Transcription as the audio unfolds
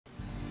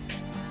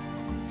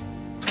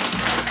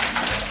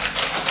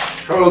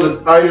Oh,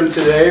 the item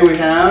today we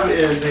have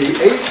is the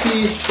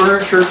 8-piece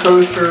furniture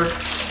coaster.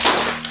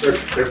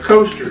 They're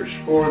coasters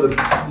for the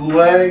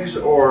legs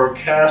or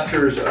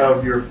casters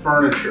of your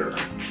furniture.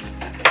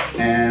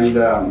 And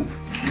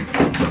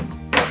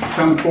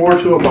come 4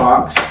 to a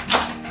box.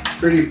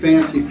 Pretty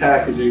fancy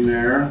packaging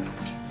there.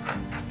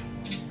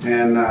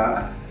 And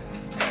I'll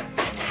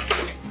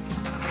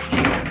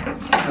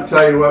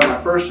tell you what,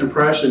 my first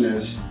impression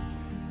is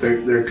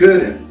they're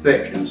good and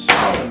thick and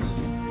solid.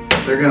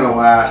 They're gonna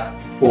last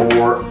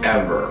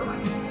forever.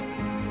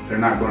 They're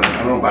not going to, I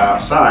don't know about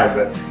outside,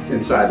 but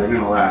inside they're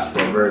going to last for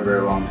a very,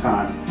 very long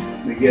time.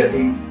 Let me get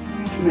a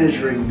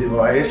measuring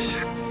device.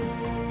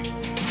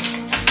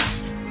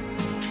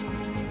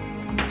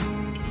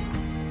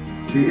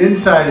 The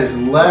inside is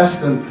less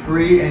than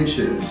 3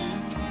 inches.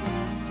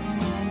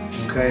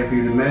 Okay, if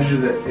you measure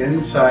the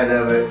inside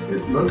of it,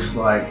 it looks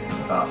like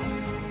about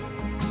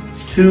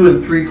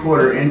 2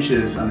 3/4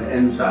 inches on the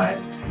inside.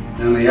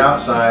 And on the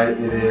outside,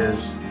 it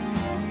is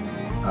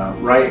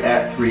right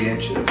at 3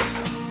 inches.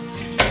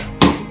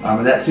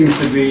 And that seems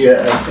to be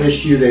an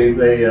issue. They're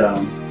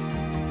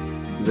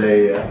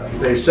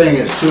saying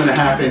it's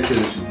 2.5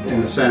 inches in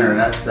the center, and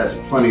that's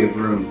plenty of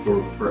room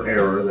for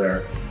error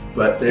there.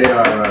 But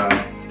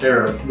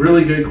they're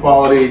really good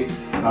quality. So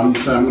I'm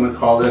going to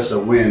call this a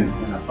win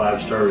and a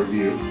 5-star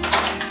review.